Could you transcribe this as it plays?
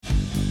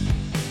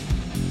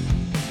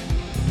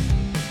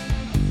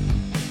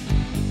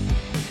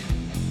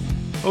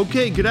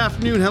Okay, good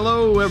afternoon.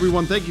 Hello,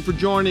 everyone. Thank you for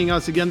joining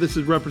us again. This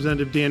is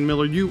Representative Dan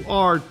Miller. You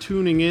are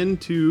tuning in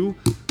to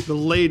the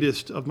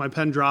latest of my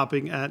pen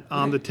dropping at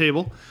On the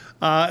Table.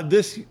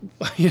 This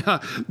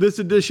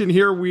edition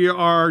here, we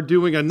are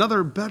doing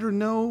another Better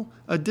Know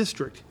a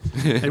District.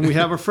 And we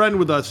have a friend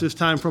with us, this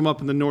time from up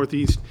in the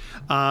Northeast.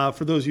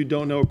 For those of you who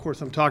don't know, of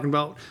course, I'm talking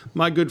about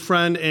my good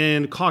friend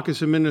and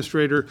caucus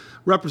administrator,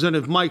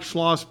 Representative Mike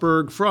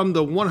Schlossberg from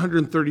the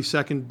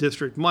 132nd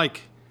District.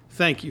 Mike,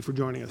 thank you for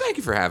joining us. Thank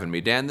you for having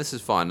me, Dan. This is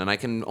fun, and I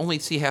can only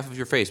see half of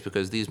your face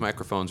because these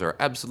microphones are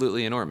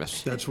absolutely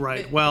enormous. That's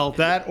right. Well,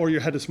 that or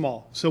your head is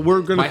small. So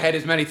we're going to... My head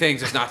is many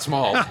things. It's not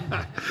small.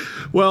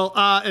 Well,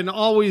 and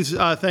always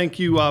thank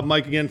you,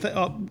 Mike,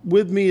 again.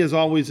 With me, as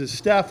always, is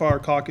Steph, our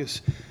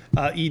caucus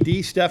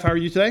ED. Steph, how are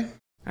you today?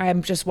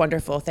 I'm just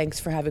wonderful. Thanks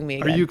for having me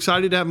again. Are you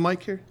excited to have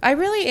Mike here? I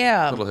really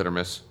am. A little hit or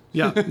miss.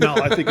 Yeah, no,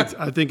 I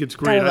think it's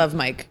great. I love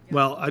Mike.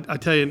 Well, I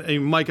tell you,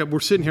 and Mike, we're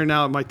sitting here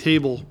now at my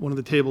table, one of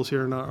the tables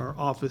here in our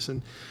office,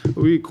 and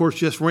we, of course,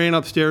 just ran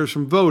upstairs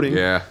from voting.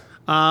 Yeah.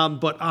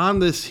 But on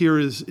this here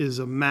is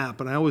a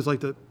map, and I always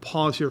like to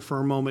pause here for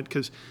a moment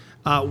because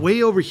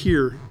way over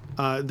here,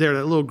 that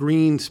little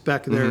green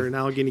speck there in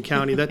Allegheny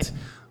County,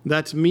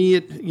 that's me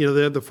at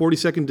the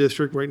 42nd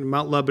district, right in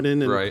Mount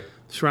Lebanon, and right.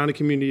 Surrounding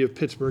community of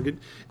Pittsburgh,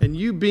 and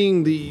you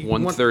being the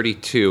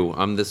 132.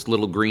 I'm this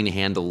little green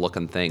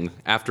handle-looking thing.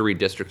 After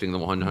redistricting, the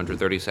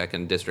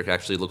 132nd district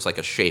actually looks like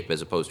a shape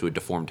as opposed to a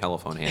deformed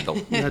telephone handle.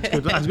 That's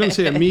good. I was going to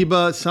say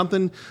amoeba,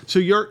 something.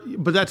 So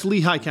but that's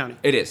Lehigh County.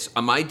 It is.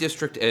 My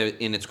district,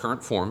 in its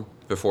current form,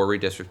 before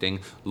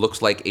redistricting,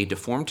 looks like a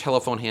deformed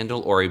telephone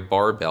handle or a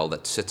barbell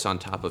that sits on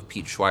top of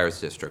Pete Schweier's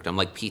district. I'm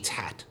like Pete's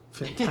hat.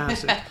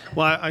 Fantastic.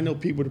 Well, I know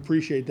Pete would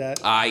appreciate that.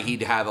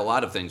 He'd have a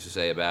lot of things to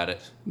say about it.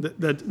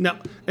 Now,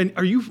 and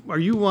were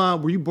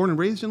you born and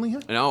raised in Lehigh?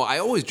 No, I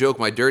always joke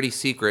my dirty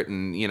secret,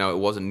 and it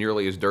wasn't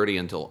nearly as dirty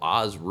until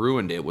Oz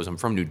ruined it. Was I'm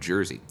from New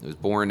Jersey. I was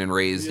born and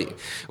raised. Yeah.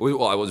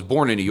 Well, I was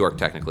born in New York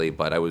technically,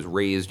 but I was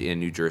raised in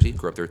New Jersey.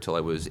 Grew up there till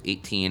I was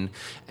 18,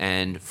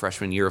 and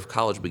freshman year of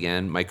college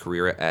began my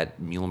career at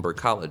Muhlenberg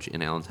College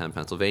in Allentown,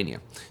 Pennsylvania.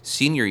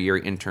 Senior year,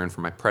 interned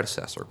for my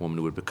predecessor, a woman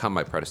who would become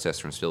my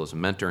predecessor and still is a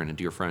mentor and a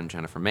dear friend,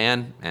 Jennifer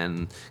Mann,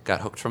 and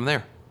got hooked from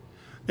there.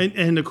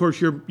 And of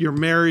course, you're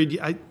married.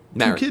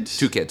 Married. 2 kids?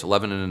 2 kids,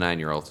 11 and a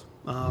 9-year-old.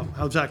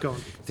 How's that going?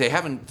 They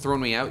haven't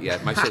thrown me out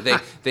yet.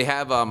 They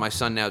have my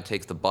son now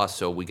takes the bus,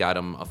 so we got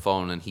him a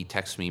phone, and he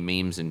texts me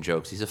memes and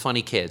jokes. He's a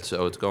funny kid,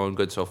 so it's going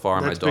good so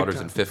far. That's my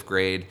daughter's in 5th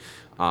grade.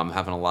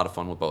 Having a lot of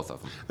fun with both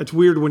of them. It's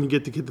weird when you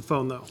get to get the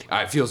phone, though.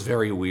 It feels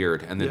very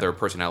weird, and then their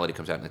personality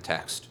comes out in the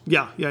text.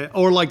 Yeah.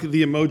 Or like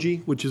the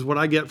emoji, which is what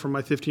I get from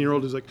my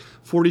 15-year-old, is like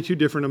 42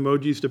 different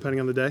emojis depending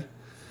on the day.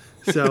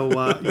 So,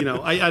 I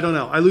don't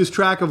know. I lose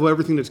track of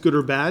everything that's good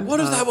or bad. What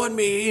does that one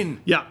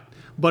mean? Yeah.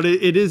 But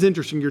it is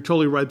interesting. You're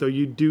totally right, though.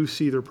 You do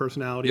see their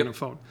personality in a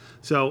phone.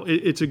 So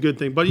it's a good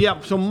thing. But, yeah,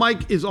 so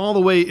Mike is all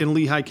the way in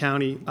Lehigh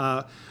County.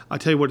 I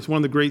tell you what, it's one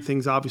of the great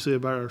things, obviously,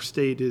 about our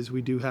state is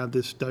we do have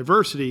this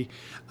diversity.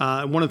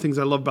 And one of the things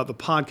I love about the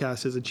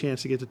podcast is a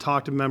chance to get to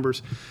talk to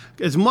members.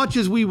 As much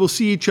as we will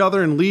see each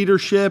other in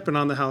leadership and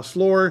on the House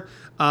floor,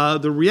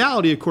 the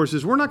reality, of course,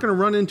 is we're not going to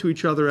run into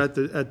each other at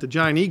the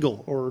Giant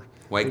Eagle or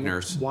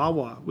Wagner's.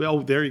 Wawa.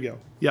 Oh, there you go.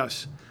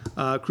 Yes.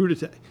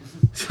 Crudité.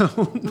 So,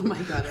 Oh my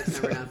God,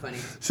 that's never not funny.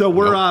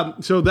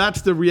 So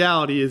that's the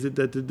reality, is that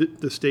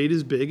the state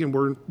is big, and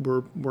we're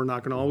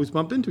not going to always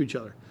bump into each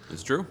other.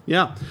 It's true.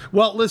 Yeah.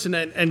 Well, listen,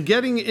 and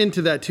getting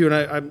into that too,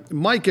 and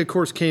Mike, of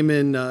course, came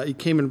in. He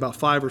came in about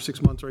 5 or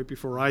 6 months right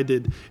before I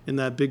did in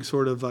that big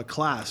sort of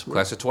class.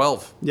 Class of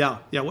 12. Yeah.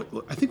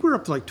 I think we're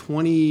up to like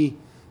 20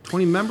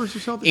 members or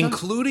so at the time?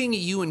 Including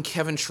you and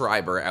Kevin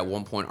Schreiber at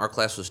one point. Our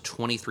class was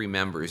 23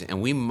 members,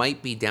 and we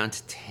might be down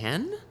to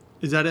 10?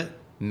 Is that it?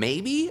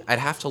 Maybe? I'd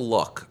have to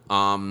look.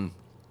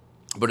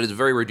 But it's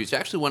very reduced.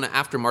 Actually,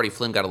 after Marty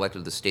Flynn got elected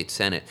to the state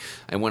senate,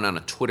 I went on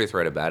a Twitter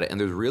thread about it, and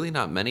there's really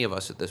not many of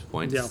us at this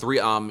point. Yeah. 3,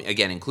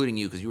 again, including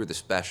you, because you were the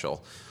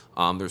special.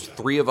 There's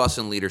 3 of us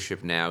in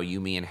leadership now. You,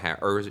 me, and Harris.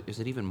 Or is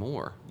it even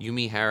more? You,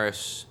 me,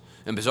 Harris,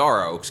 and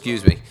Bizarro,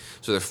 excuse me.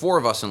 So there's 4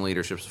 of us in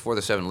leadership. 4 of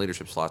the 7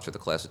 leadership slots for the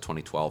class of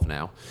 2012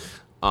 now.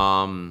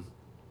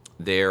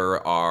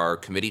 There are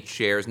committee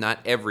chairs. Not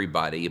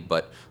everybody,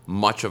 but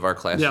much of our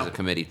class is a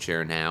committee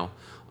chair now.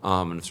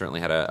 And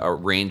certainly had a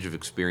range of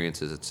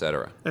experiences, et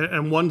cetera.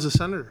 And one's a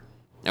senator.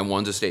 And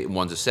one's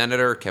a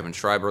senator. Kevin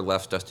Schreiber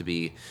left us to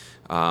be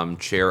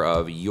chair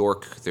of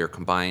York, their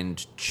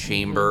combined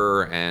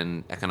chamber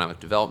and economic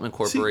development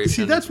corporation.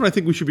 See, that's what I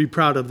think we should be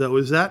proud of, though,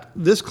 is that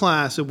this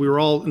class that we were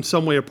all in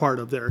some way a part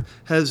of there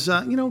has,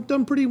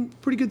 done pretty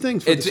good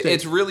things for the state.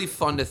 It's really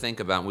fun to think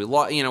about.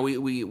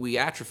 We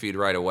atrophied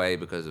right away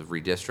because of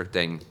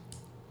redistricting.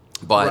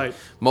 But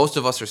most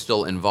of us are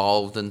still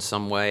involved in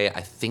some way.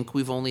 I think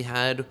we've only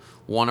had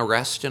 1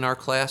 arrest in our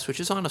class, which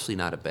is honestly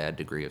not a bad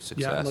degree of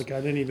success. Yeah, look,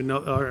 I didn't even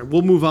know. All right,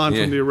 we'll move on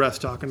from the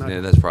arrest talk.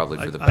 That's probably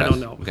for the best. I don't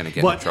know. I'm going to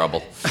get in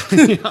trouble.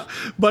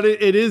 But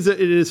it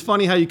is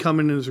funny how you come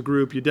in as a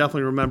group. You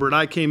definitely remember it.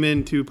 I came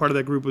into part of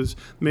that group was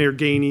Mayor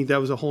Gainey.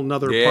 That was a whole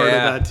nother part of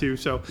that too.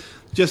 So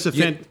Just a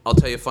Yeah, I'll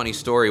tell you a funny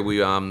story.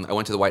 I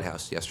went to the White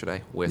House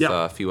yesterday with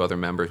Yeah. a few other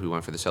members. We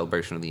went for the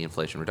celebration of the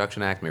Inflation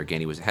Reduction Act. Mayor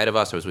Gainey was ahead of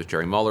us. I was with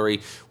Jerry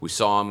Mullery. We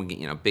saw him,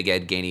 Big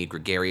Ed Gainey,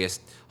 gregarious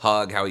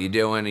hug. How are you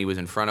doing? He was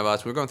in front of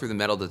us. We were going through the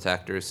metal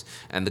detectors,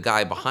 and the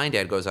guy behind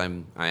Ed goes, I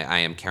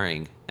am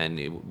carrying, and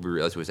we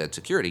realized it was Ed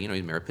security.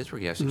 He's Mayor of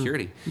Pittsburgh. He has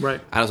security. Right.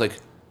 And I was like,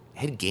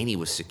 Ed Gainey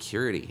was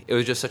security. It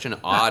was just such an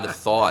odd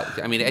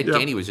thought. I mean, Ed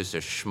Gainey was just a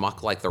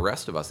schmuck like the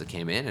rest of us that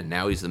came in, and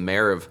now he's the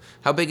mayor of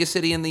how big a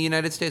city in the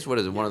United States? What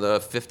is it? One of the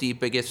 50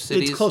 biggest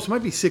cities? It's close. It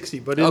might be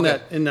 60, but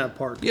in that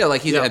part. Yeah,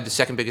 like he's the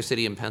second biggest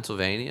city in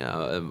Pennsylvania,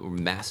 a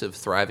massive,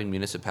 thriving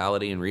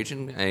municipality and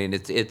region. I mean,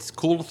 it's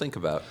cool to think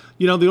about.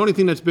 The only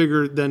thing that's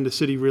bigger than the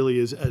city really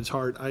is Ed's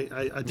heart.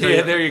 I tell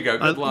you, there you go.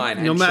 Good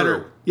line. No and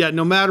matter, true.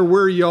 no matter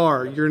where you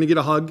are, you're going to get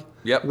a hug.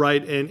 Yep.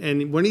 Right.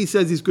 And when he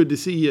says he's good to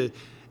see you,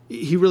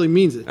 he really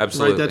means it.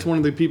 Absolutely. Right? That's one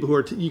of the people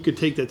who you could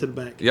take that to the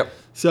bank. Yep.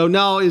 So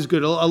no, it's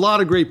good. A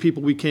lot of great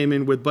people we came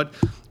in with. But,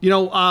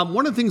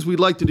 one of the things we'd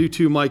like to do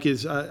too, Mike,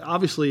 is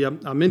obviously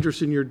I'm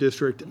interested in your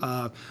district.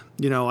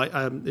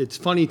 It's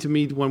funny to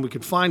me when we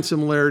can find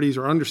similarities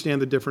or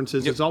understand the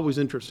differences. Yep. It's always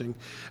interesting.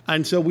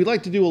 And so we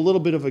like to do a little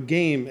bit of a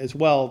game as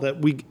well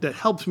that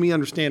helps me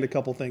understand a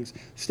couple things.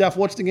 Steph,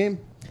 what's the game?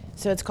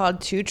 So it's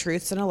called Two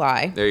Truths and a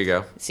Lie. There you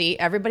go. See,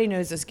 everybody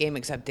knows this game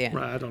except Dan.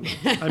 Right, I don't know.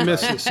 I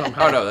missed this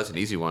somehow. Oh, no, that's an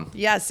easy one.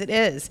 Yes, it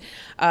is.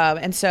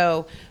 And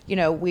so,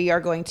 we are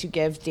going to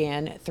give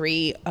Dan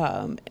 3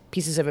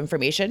 pieces of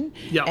information.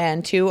 Yeah.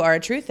 And 2 are a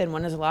truth and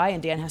 1 is a lie,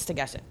 and Dan has to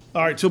guess it.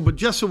 All right, but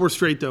just so we're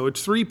straight, though,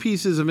 it's 3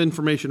 pieces of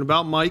information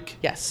about Mike.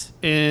 Yes.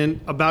 And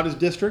about his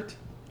district.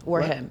 Or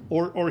right? him.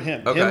 Or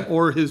him. Okay. Him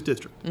or his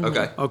district.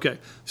 Okay. Okay.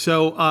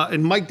 So,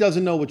 and Mike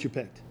doesn't know what you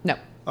picked. No.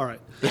 All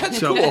right. That's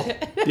so, cool.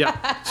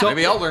 Yeah. So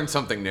Maybe I'll learn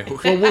something new.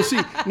 well, we'll see.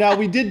 Now,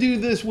 we did do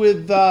this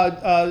with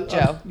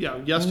Joe.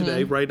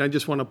 yesterday, right? I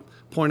just want to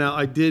point out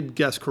I did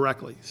guess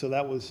correctly. So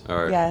that was All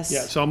right. Yes.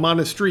 yeah. So I'm on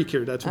a streak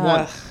here. That's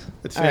one.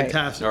 That's all right.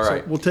 fantastic. All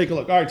right. So we'll take a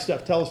look. All right,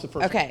 Steph, tell us the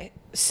first. Okay.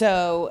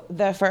 So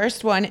the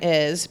first one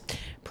is,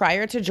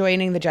 prior to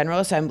joining the General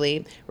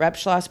Assembly, Rep.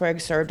 Schlossberg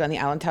served on the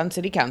Allentown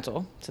City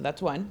Council. So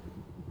that's 1.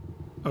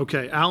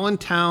 Okay,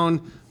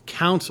 Allentown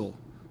Council,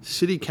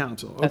 City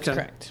Council. Okay. That's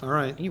correct. All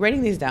right. Are you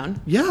writing these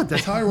down? Yeah,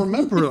 that's how I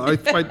remember. I'm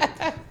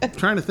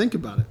trying to think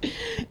about it.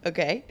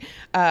 Okay.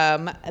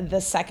 The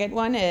second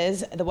one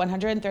is the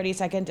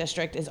 132nd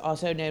district is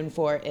also known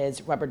for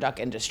its rubber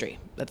duck industry.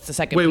 That's the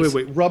second piece.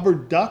 Wait. Rubber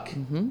duck?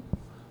 Mm-hmm.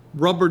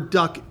 Rubber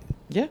duck.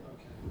 Yeah.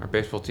 Our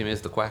baseball team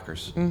is the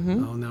Quackers.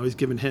 Mm-hmm. Oh, now he's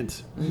giving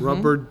hints.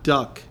 Rubber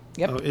duck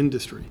Yep.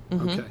 industry.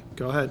 Okay,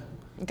 go ahead.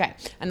 Okay.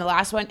 And the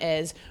last one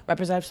is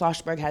Representative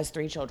Schlossberg has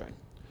 3 children.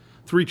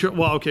 3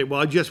 well, okay.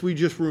 Well, we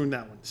just ruined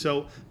that one.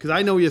 So, because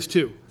I know he has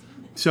 2.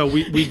 So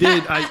we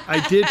did.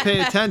 I did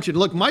pay attention.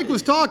 Look, Mike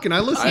was talking. I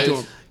listened to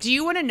him. Do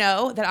you want to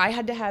know that I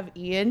had to have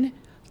Ian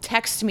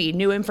text me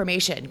new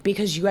information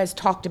because you guys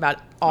talked about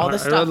all the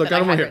stuff that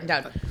I had written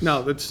down?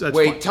 No, that's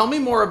Wait, fine. tell me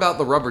more about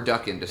the rubber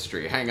duck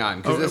industry. Hang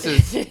on, because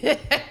this is...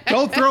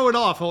 Don't throw it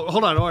off.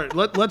 Hold on. All right,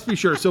 let's be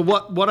sure. So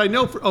what I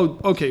know for... Oh,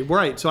 okay,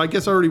 right. So I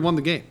guess I already won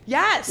the game.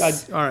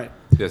 Yes. All right.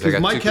 Yes, I Because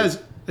got Mike 2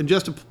 has... And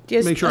just to He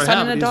has make sure a I son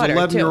have and it, a he's an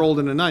daughter, 11-year-old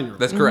and a 9-year-old.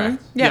 That's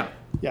correct. Yeah.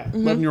 Yeah.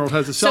 11-year-old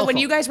has a cell So when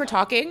phone. you guys were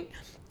talking,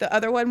 the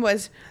other one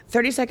was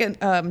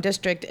 32nd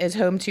district is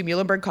home to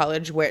Muhlenberg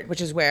College,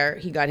 which is where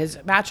he got his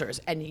bachelor's.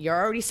 And you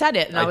already said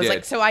it. And I was did.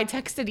 like, so I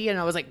texted Ian and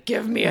I was like,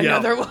 give me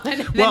another one.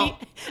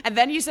 And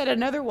then you said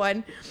another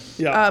one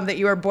that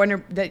you were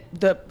born,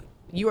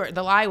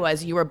 the lie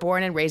was you were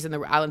born and raised in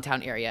the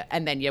Allentown area.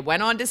 And then you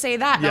went on to say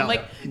that. And I'm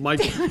like,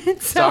 Mike.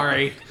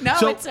 Sorry. No,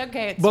 So- it's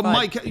okay. It's But fine.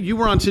 Mike, you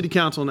were on city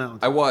council now.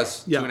 I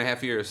was. Yeah.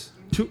 2.5 years.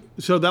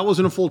 So that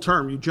wasn't a full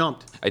term. You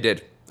jumped. I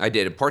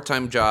did a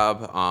part-time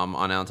job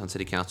on Allentown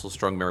City Council,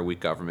 strong mayor weak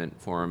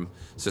government forum,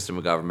 system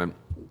of government.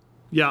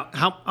 Yeah.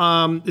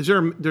 How?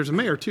 There's a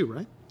mayor too,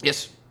 right?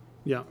 Yes.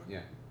 Yeah. Yeah.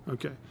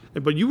 Okay.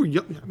 But you were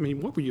young. I mean,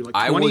 what were you, like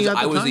 20 at the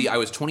time? I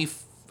was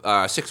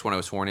 26 when I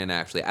was sworn in,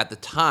 actually. At the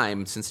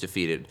time, since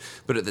defeated,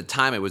 but at the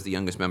time I was the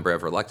youngest member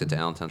ever elected to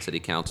Allentown City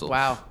Council.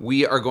 Wow.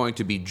 We are going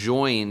to be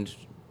joined,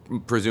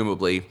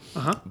 presumably,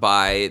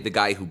 by the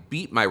guy who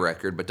beat my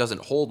record but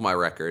doesn't hold my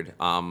record,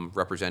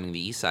 representing the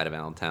east side of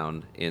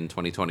Allentown in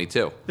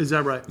 2022. Is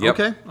that right? Yep.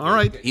 Okay. All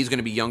right. He's going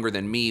to be younger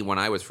than me when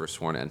I was first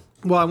sworn in.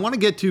 Well, I want to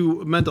get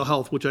to mental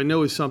health, which I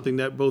know is something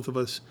that both of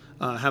us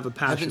have a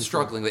passion I've been for.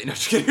 struggling lately. No,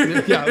 just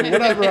kidding. Yeah,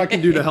 whatever I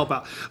can do to help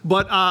out.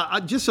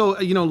 But just so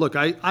you know, look,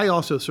 I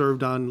also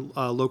served on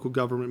local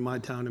government in my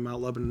town in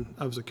Mount Lebanon.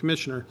 I was a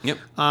commissioner. Yep.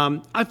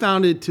 I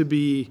found it to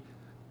be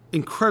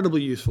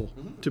incredibly useful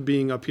to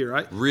being up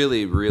here.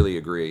 Really, really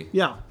agree.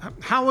 Yeah.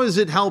 How has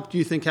it helped, do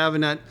you think,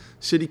 having that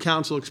city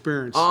council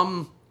experience?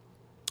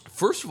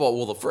 First of all,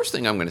 well, the first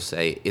thing I'm going to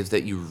say is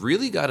that you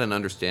really got an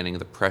understanding of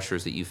the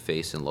pressures that you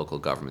face in local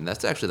government.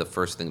 That's actually the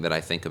first thing that I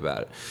think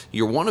about it.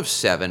 You're one of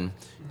 7,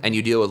 and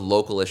you deal with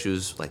local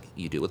issues like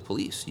you deal with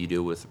police, you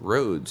deal with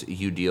roads,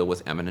 you deal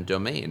with eminent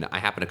domain. I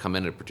happen to come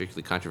in at a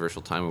particularly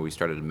controversial time where we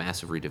started a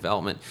massive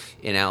redevelopment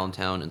in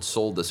Allentown and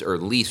sold this, or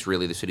leased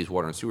really the city's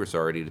water and sewer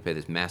authority to pay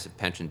this massive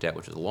pension debt,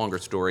 which is a longer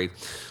story.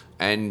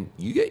 And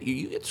you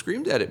get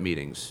screamed at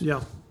meetings.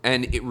 Yeah.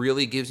 And it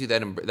really gives you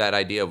that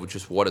idea of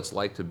just what it's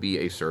like to be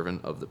a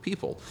servant of the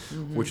people,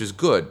 which is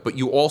good. But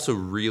you also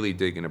really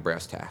dig into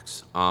brass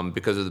tacks.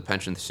 Because of the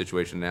pension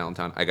situation in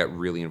Allentown, I got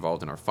really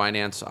involved in our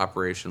finance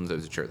operations. I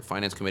was the chair of the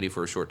finance committee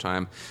for a short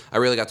time. I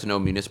really got to know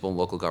municipal and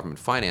local government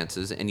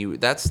finances. And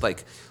that's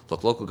like,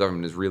 look, local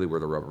government is really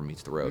where the rubber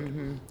meets the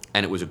road.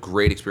 And it was a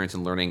great experience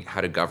in learning how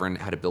to govern,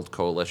 how to build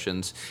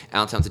coalitions.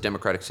 Allentown's a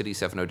democratic city,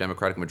 7-0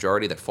 Democratic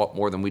majority that fought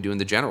more than we do in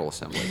the General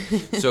Assembly.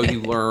 So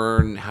you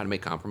learn how to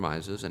make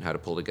compromises and how to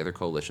pull together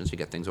coalitions to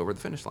get things over the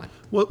finish line.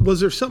 Well, was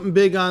there something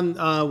big on,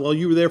 while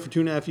you were there for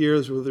 2.5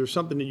 years, was there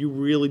something that you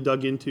really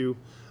dug into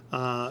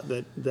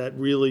that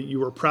really you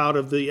were proud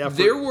of the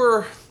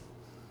effort?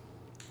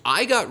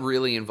 I got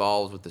really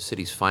involved with the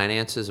city's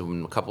finances,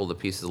 and a couple of the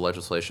pieces of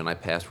legislation I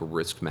passed were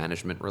risk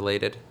management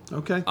related.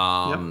 Okay.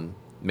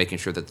 Making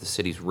sure that the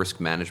city's risk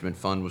management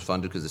fund was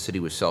funded because the city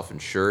was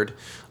self-insured.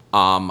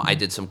 I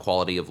did some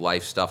quality of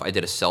life stuff. I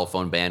did a cell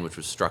phone ban, which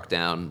was struck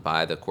down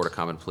by the Court of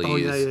Common Pleas. Oh,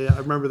 yeah. I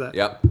remember that.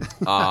 Yep.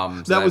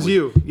 That was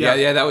you.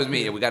 Yeah, that was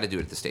me. We got to do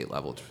it at the state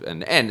level,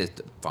 and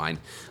it's fine.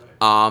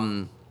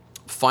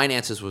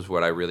 Finances was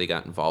what I really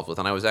got involved with,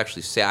 and I was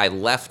actually I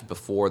left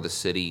before the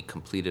city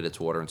completed its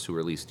water and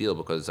sewer lease deal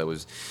because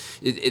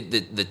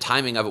the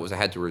timing of it was I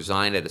had to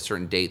resign at a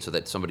certain date so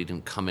that somebody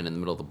didn't come in the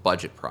middle of the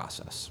budget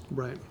process.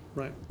 Right.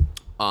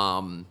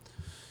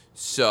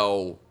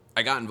 So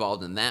I got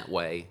involved in that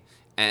way,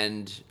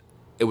 and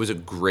it was a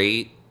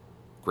great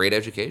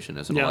education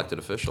as an elected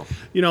official.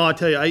 I'll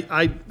tell you,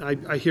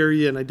 I hear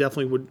you, and I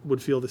definitely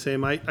would feel the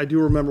same. I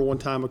do remember one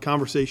time a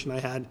conversation I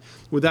had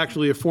with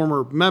actually a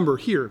former member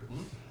here.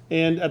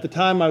 And at the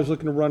time, I was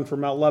looking to run for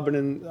Mount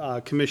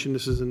Lebanon Commission.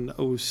 This is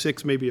in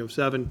 06, maybe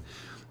 07.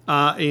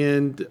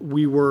 And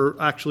we were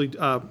actually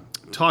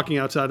talking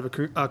outside of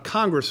a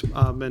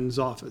congressman's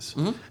office.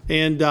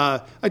 And I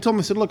told him,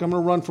 I said, look, I'm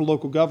going to run for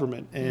local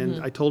government. And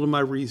I told him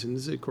my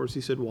reasons. Of course, he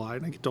said, why?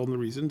 And I told him the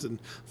reasons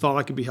and thought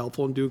I could be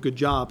helpful and do a good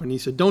job. And he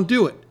said, don't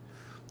do it.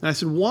 And I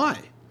said, why?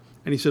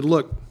 And he said,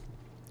 look,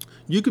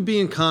 you could be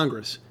in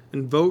Congress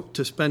and vote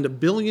to spend $1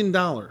 billion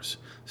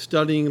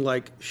studying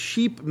like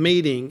sheep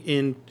mating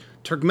in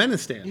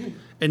Turkmenistan,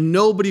 and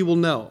nobody will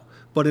know.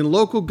 But in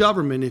local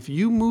government, if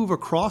you move a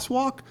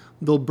crosswalk,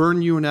 they'll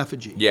burn you in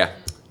effigy. Yeah.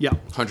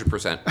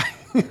 100%.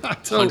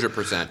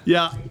 100%.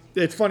 Yeah,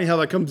 it's funny how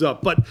that comes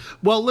up. But,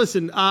 well,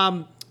 listen,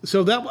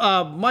 so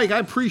that, Mike, I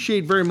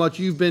appreciate very much.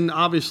 You've been,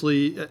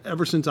 obviously,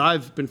 ever since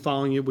I've been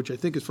following you, which I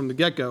think is from the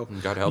get-go.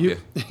 God help you.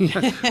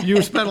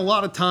 You spent a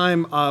lot of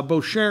time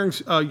both sharing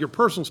your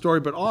personal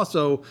story, but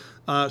also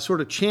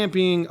sort of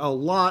championing a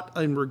lot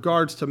in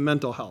regards to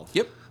mental health.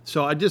 Yep.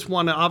 So I just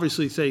want to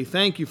obviously say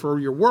thank you for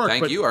your work.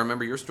 Thank you. I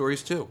remember your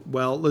stories too.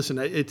 Well, listen,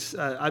 it's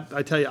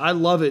I tell you, I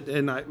love it,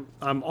 and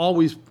I'm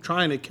always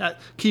trying to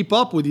keep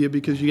up with you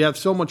because you have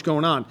so much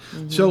going on.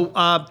 So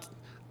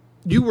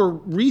you were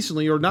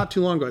recently, or not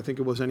too long ago, I think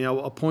it was, anyhow,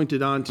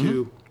 appointed on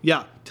to,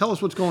 tell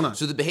us what's going on.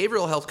 So the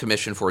Behavioral Health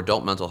Commission for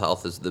Adult Mental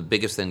Health is the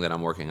biggest thing that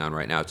I'm working on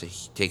right now.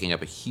 It's taking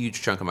up a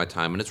huge chunk of my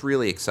time, and it's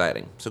really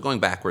exciting. So going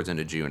backwards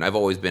into June, I've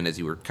always been, as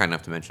you were kind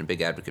enough to mention, a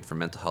big advocate for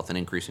mental health and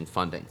increasing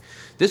funding.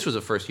 This was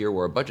the first year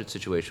where our budget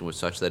situation was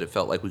such that it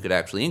felt like we could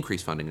actually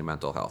increase funding in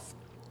mental health.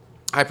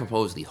 I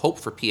proposed the Hope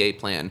for PA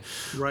plan,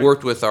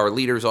 worked with our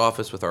leader's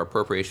office, with our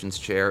appropriations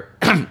chair,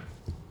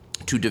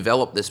 to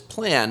develop this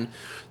plan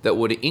that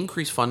would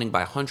increase funding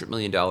by $100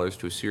 million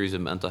to a series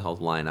of mental health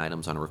line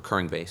items on a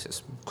recurring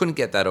basis. Couldn't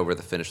get that over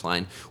the finish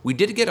line. We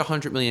did get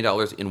 $100 million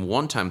in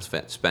one-time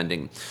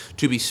spending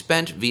to be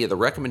spent via the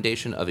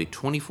recommendation of a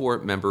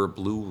 24-member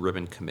Blue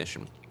Ribbon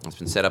Commission. It's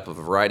been set up of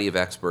a variety of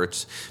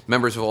experts,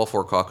 members of all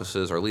 4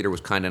 caucuses. Our leader was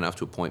kind enough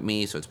to appoint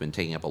me, so it's been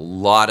taking up a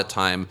lot of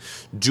time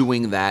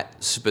doing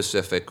that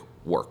specific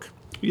work.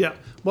 Yeah.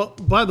 Well,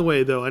 by the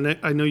way, though, and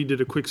I know you did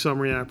a quick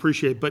summary, and I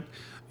appreciate it, but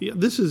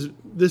this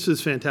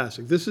is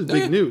fantastic. This is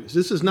big news.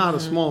 This is not a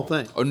small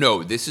thing. Oh,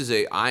 no.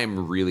 I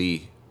am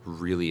really,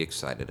 really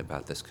excited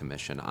about this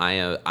commission.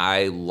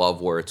 I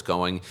love where it's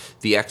going.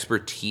 The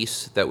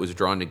expertise that was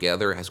drawn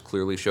together has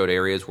clearly showed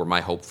areas where my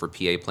Hope for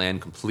PA plan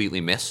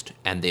completely missed,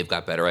 and they've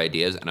got better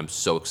ideas, and I'm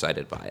so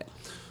excited by it.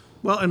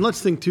 Well, and let's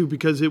think, too,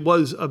 because it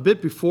was a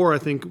bit before, I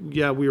think,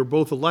 we were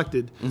both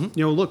elected.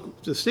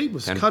 Look, the state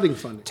was cutting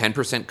funding.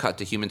 10% cut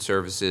to human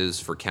services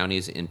for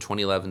counties in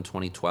 2011,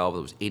 2012.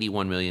 It was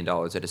 $81 million.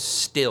 That is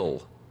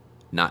still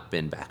not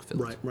been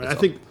backfilled. Right. I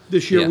think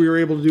this year we were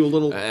able to do a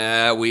little.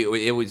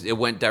 It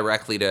went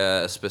directly to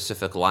a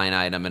specific line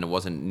item, and it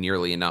wasn't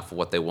nearly enough of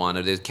what they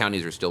wanted. The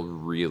counties are still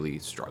really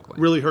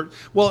struggling. Really hurt.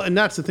 Well, and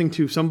that's the thing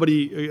too.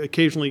 Somebody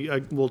occasionally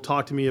will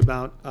talk to me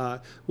about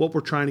what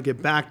we're trying to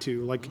get back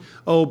to, like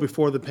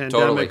before the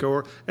pandemic,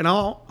 and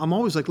I'm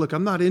always like, look,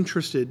 I'm not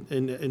interested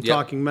in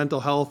talking mental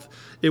health.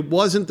 It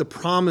wasn't the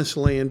promised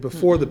land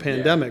before the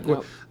pandemic.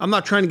 Yep. I'm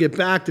not trying to get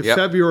back to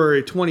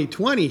February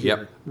 2020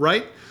 here,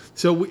 right?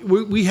 So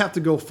we have to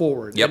go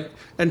forward. Yep.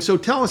 And so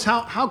tell us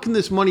how can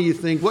this money, you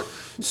think, go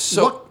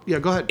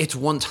ahead. It's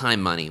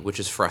one-time money, which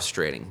is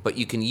frustrating, but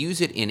you can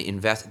use it in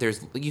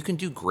you can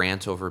do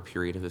grants over a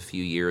period of a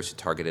few years to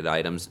targeted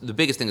items. The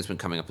biggest thing that's been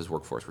coming up is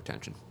workforce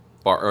retention.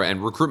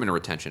 And recruitment and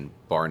retention,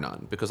 bar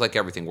none. Because like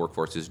everything,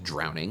 workforce is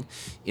drowning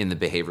in the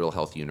behavioral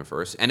health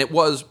universe. And it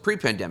was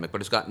pre-pandemic,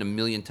 but it's gotten a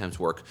million times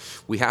work.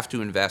 We have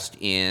to invest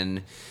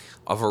in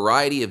a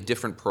variety of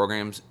different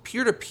programs,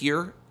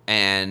 peer-to-peer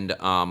and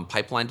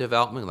pipeline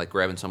development, like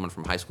grabbing someone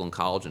from high school and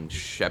college and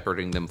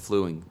shepherding them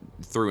through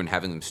and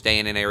having them stay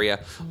in an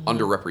area.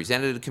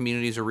 Underrepresented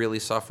communities are really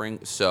suffering,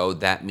 so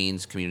that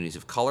means communities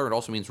of color. It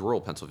also means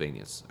rural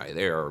Pennsylvanians.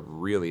 They are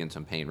really in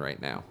some pain right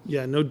now.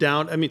 Yeah, no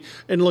doubt. I mean,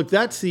 and look,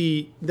 that's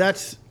you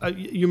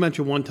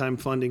mentioned one-time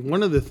funding.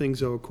 One of the things,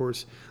 though, of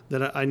course,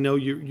 that I know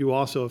you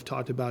also have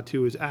talked about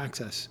too is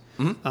access,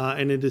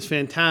 and it is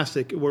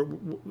fantastic.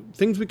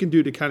 Things we can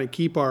do to kind of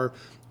keep our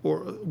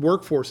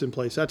workforce in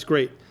place. That's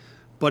great,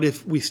 but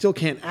if we still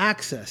can't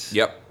access,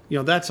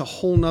 that's a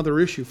whole nother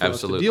issue for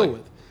us to deal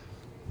with.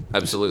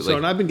 Absolutely. So,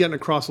 and I've been getting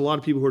across a lot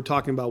of people who are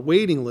talking about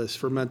waiting lists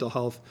for mental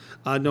health,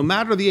 no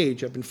matter the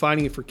age. I've been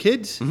finding it for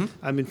kids.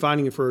 I've been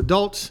finding it for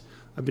adults.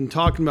 I've been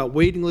talking about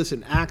waiting lists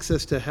and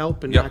access to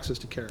help and access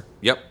to care.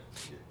 Yep.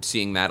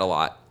 Seeing that a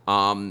lot.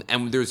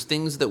 And there's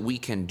things that we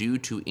can do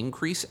to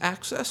increase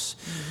access.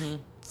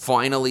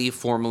 Finally,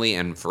 formally,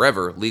 and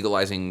forever,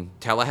 legalizing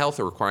telehealth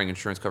or requiring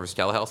insurance coverage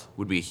telehealth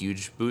would be a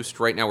huge boost.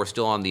 Right now, we're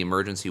still on the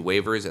emergency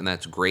waivers, and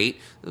that's great.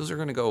 Those are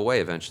going to go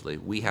away eventually.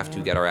 We have to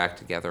get our act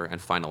together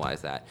and finalize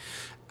that.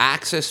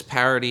 Access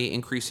parity,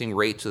 increasing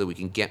rates so that we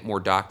can get more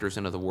doctors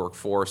into the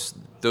workforce,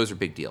 those are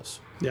big deals.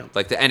 Yeah.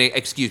 And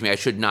excuse me, I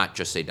should not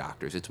just say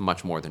doctors. It's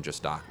much more than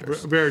just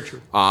doctors. Very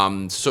true.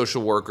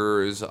 Social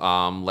workers,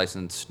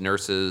 licensed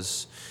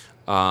nurses,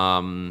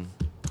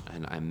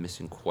 and I'm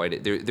missing quite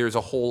it. There's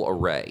a whole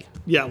array.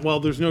 Yeah,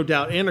 well, there's no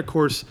doubt. And, of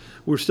course,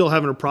 we're still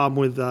having a problem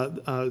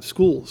with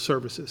school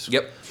services.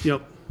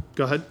 Yep.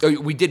 Go ahead.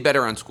 We did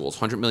better on schools,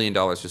 $100 million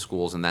to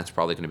schools, and that's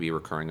probably going to be a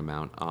recurring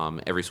amount.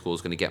 Every school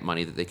is going to get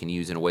money that they can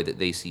use in a way that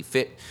they see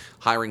fit.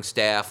 Hiring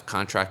staff,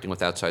 contracting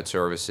with outside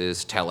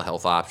services,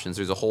 telehealth options.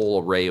 There's a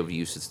whole array of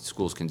uses that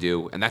schools can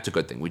do, and that's a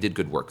good thing. We did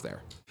good work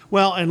there.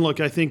 Well, and look,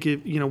 I think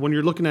when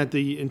you're looking at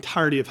the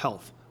entirety of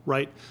health,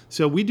 right?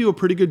 So we do a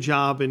pretty good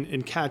job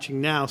in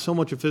catching now so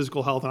much of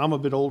physical health, and I'm a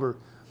bit older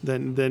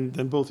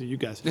than both of you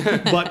guys.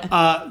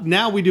 But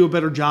now we do a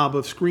better job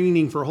of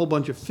screening for a whole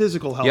bunch of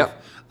physical health,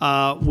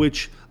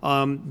 which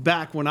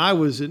back when I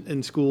was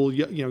in school,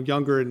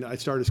 younger, and I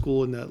started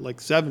school in the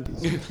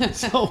 70s.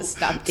 So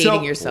stop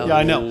dating yourself. Yeah,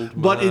 I know,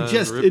 but it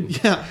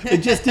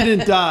just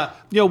didn't.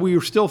 We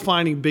were still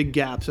finding big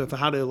gaps of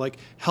how to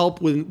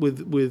help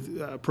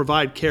with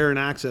provide care and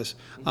access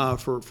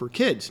for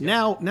kids.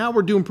 Now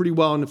we're doing pretty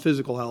well in the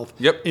physical health.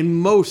 In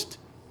most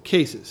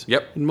cases.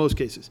 In most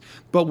cases.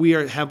 But we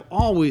have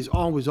always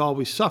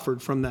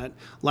suffered from that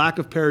lack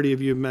of parity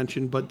you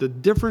mentioned, but the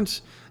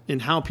difference in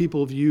how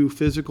people view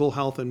physical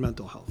health and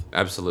mental health.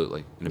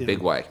 Absolutely. In a big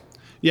way.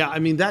 Yeah, I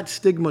mean, that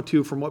stigma,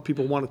 too, from what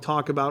people want to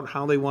talk about,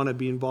 how they want to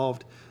be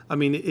involved. I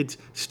mean,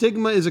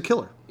 stigma is a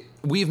killer.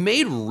 We've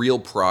made real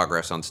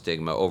progress on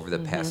stigma over the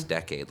past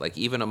decade.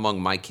 Even among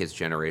my kids'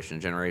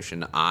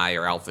 Generation I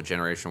or Alpha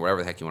Generation, whatever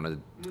the heck you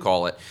want to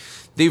call it,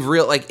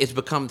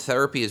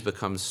 therapy has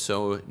become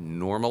so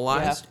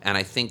normalized, and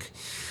I think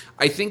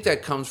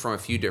that comes from a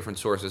few different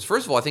sources.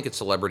 First of all, I think it's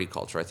celebrity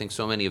culture. I think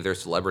so many of their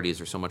celebrities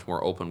are so much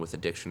more open with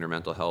addiction or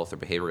mental health or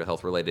behavioral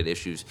health related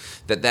issues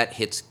that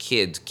hits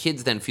kids.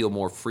 Kids then feel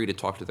more free to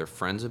talk to their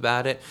friends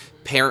about it.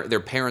 Their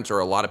parents are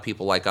a lot of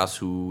people like us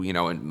who,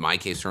 in my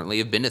case certainly,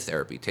 have been to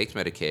therapy, takes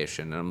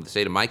medication. And I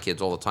say to my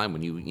kids all the time,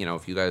 when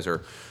if you guys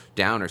are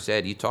down or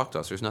sad, you talk to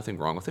us. There's nothing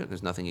wrong with it.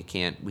 There's nothing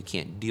we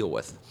can't deal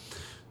with.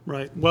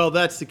 Right. Well,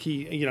 that's the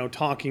key,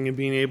 talking and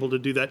being able to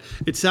do that.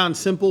 It sounds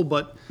simple,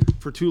 but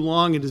for too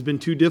long it has been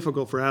too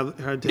difficult to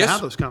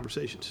have those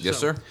conversations. Yes,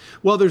 sir.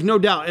 Well, there's no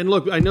doubt. And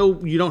look, I know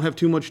you don't have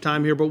too much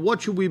time here, but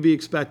what should we be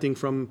expecting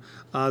from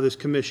this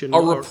commission? A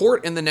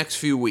report in the next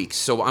few weeks.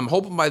 So I'm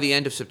hoping by the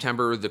end of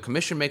September, the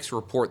commission makes a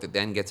report that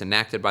then gets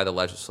enacted by the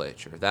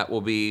legislature. That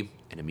will be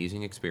an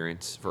amusing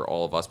experience for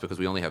all of us because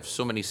we only have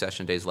so many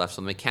session days left.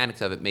 So the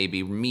mechanics of it may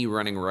be me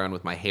running around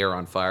with my hair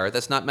on fire.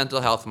 That's not mental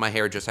health. My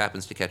hair just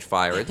happens to catch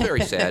fire. It's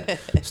very sad.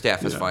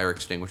 Staff has fire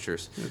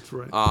extinguishers. That's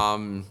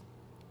right.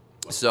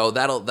 So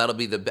that'll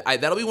be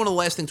that'll be one of the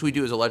last things we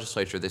do as a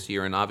legislature this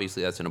year, and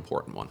obviously that's an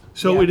important one.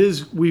 So it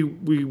is. We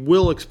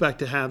will expect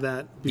to have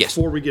that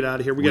before we get out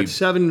of here. We got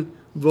 7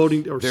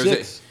 voting or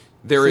 6.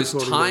 There is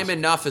time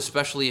enough,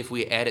 especially if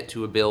we add it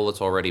to a bill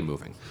that's already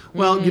moving.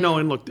 Well,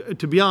 and look,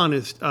 to be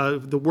honest,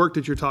 the work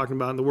that you're talking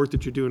about and the work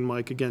that you're doing,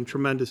 Mike, again,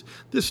 tremendous.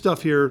 This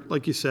stuff here,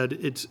 like you said,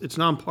 it's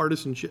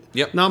nonpartisan shit.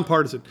 Yep.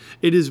 Nonpartisan.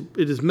 It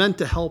is meant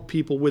to help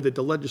people with it.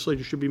 The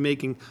legislature should be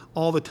making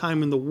all the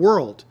time in the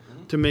world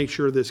to make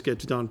sure this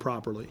gets done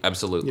properly.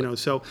 Absolutely.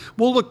 So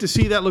we'll look to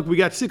see that. Look, we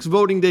got 6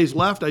 voting days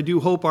left. I do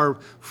hope our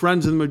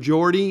friends in the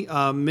majority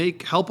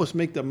help us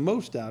make the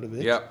most out of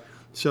it. Yep.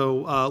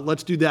 So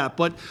let's do that.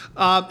 But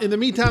in the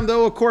meantime,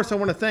 though, of course, I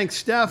want to thank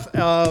Steph,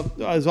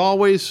 as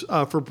always,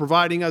 for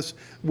providing us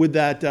with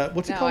that.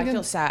 What's it called again? I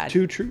feel sad.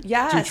 Two truths?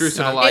 Yes. 2 truths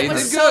and a lie.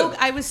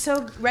 I was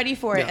so ready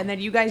for it, and then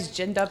you guys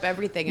ginned up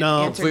everything and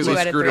answered 2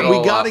 out of 3.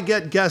 We got to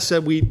get guests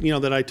that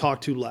that I talk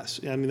to less.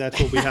 I mean, that's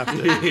what we have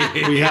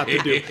to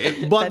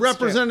do. But That's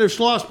Representative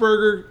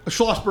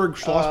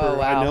Schlossberg. Oh,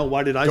 wow. I know.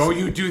 Why did I? Don't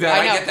you do that?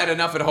 I get that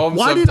enough at home.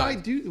 Why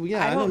sometimes. did I do?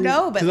 Yeah, I don't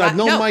know, but I've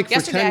known Mike for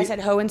yesterday 10 I said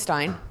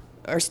Hohenstein.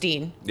 Or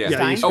Steen. Yeah.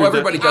 Yeah, oh,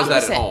 everybody does that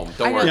Opposite. at home.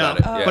 Don't worry about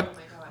it. Yeah. But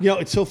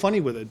it's so funny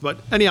with it. But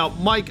anyhow,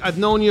 Mike, I've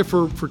known you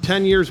for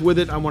 10 years with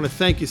it. I want to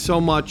thank you so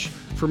much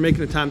for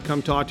making the time to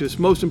come talk to us.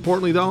 Most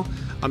importantly, though,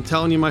 I'm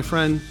telling you, my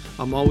friend,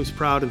 I'm always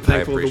proud and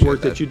thankful of the work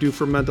that you do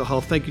for mental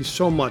health. Thank you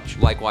so much.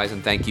 Likewise,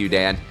 and thank you,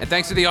 Dan. And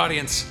thanks to the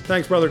audience.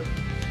 Thanks, brother.